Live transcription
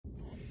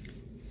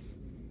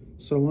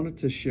So I wanted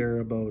to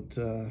share about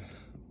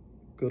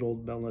good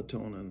old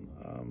melatonin.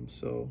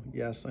 So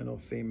yes, I know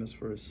famous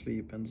for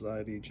sleep,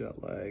 anxiety,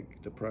 jet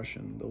lag,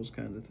 depression, those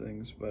kinds of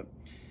things, but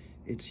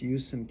its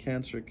use in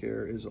cancer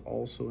care is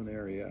also an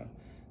area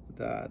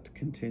that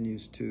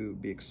continues to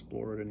be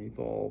explored and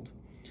evolved.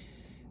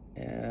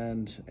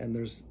 And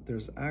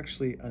there's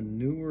actually a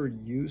newer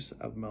use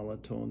of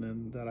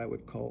melatonin that I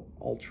would call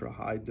ultra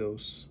high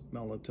dose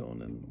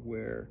melatonin,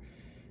 where,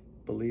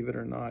 believe it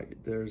or not,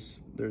 there's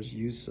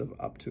use of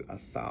up to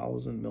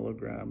 1,000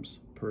 milligrams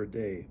per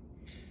day.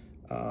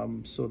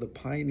 So the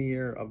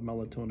pioneer of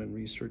melatonin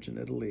research in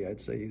Italy, I'd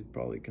say he's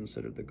probably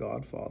considered the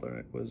godfather.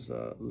 It was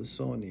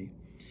Lissoni,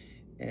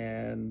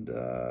 and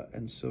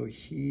so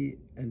he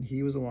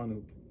was the one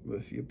who,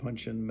 if you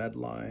punch in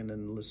Medline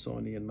and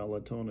Lissoni and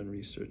melatonin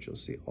research, you'll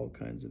see all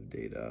kinds of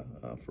data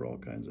for all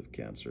kinds of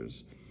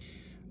cancers.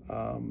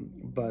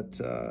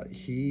 But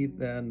he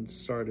then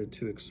started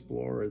to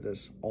explore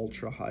this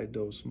ultra high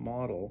dose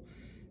model,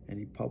 and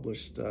he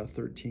published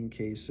 13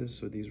 cases.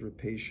 So these were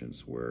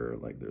patients where,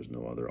 like, there's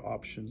no other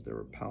options. They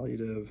were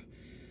palliative,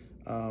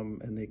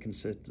 and they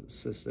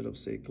consisted of,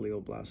 say,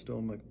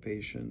 glioblastoma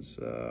patients,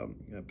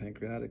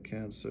 pancreatic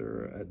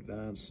cancer,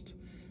 advanced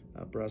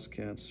breast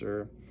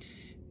cancer,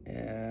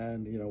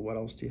 and what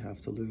else do you have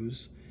to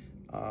lose?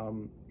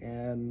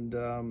 And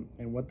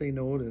what they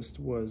noticed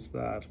was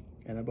that,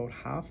 and about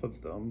half of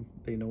them,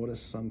 they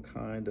noticed some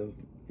kind of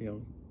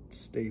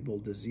stable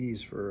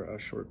disease for a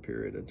short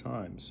period of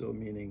time. So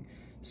meaning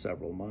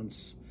several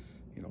months,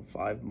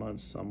 5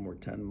 months, some were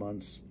 10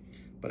 months.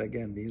 But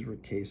again, these were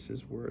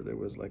cases where there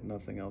was like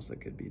nothing else that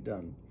could be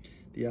done.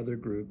 The other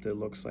group, that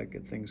looks like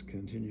things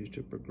continue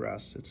to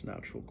progress its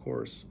natural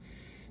course.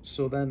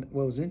 So then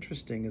what was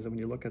interesting is that when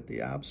you look at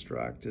the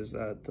abstract, is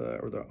that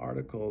the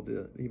article,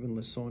 even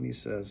Lissoni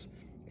says,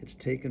 it's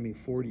taken me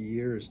 40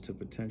 years to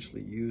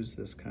potentially use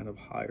this kind of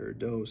higher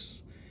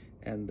dose.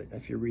 And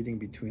if you're reading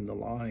between the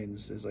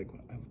lines, is like,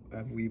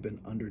 have we been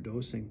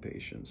underdosing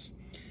patients?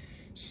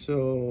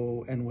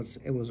 So, and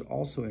it was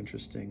also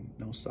interesting,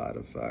 no side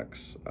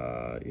effects,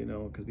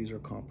 because these are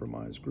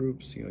compromised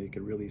groups. You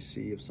could really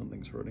see if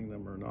something's hurting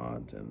them or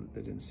not, and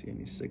they didn't see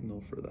any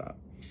signal for that.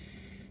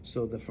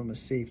 So from a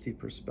safety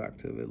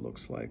perspective, it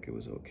looks like it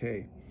was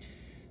okay.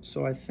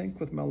 So I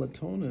think with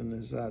melatonin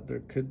is that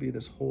there could be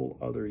this whole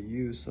other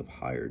use of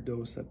higher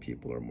dose that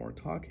people are more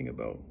talking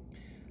about.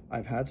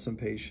 I've had some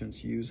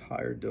patients use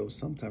higher dose,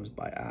 sometimes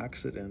by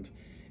accident,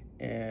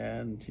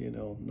 and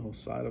no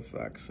side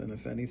effects. And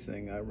if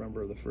anything, I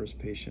remember the first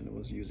patient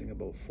was using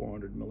about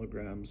 400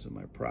 milligrams in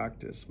my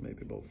practice,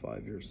 maybe about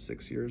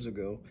 6 years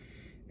ago.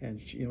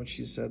 And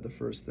she said, the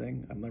first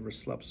thing, I've never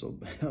slept so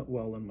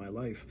well in my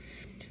life.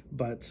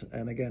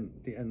 And again,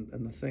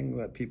 the thing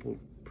that people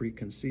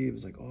preconceive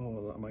is like,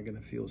 oh, am I going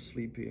to feel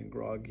sleepy and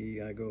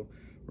groggy? I go,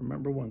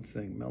 remember one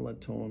thing,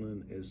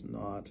 melatonin is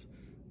not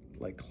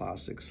like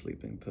classic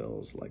sleeping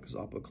pills like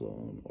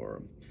Zopiclone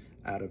or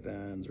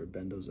Ativans or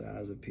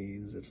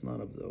benzodiazepines. It's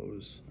none of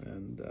those.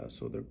 And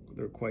so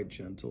they're quite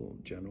gentle,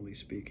 generally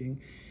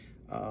speaking.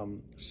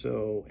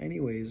 So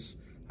anyways,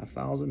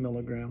 1,000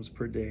 milligrams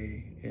per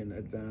day in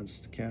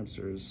advanced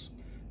cancers,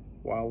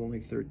 while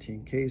only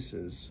 13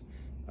 cases,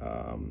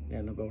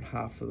 and about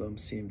half of them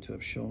seem to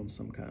have shown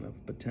some kind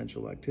of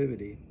potential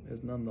activity,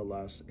 is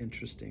nonetheless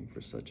interesting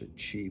for such a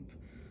cheap,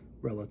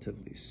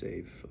 relatively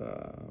safe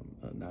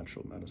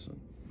natural medicine.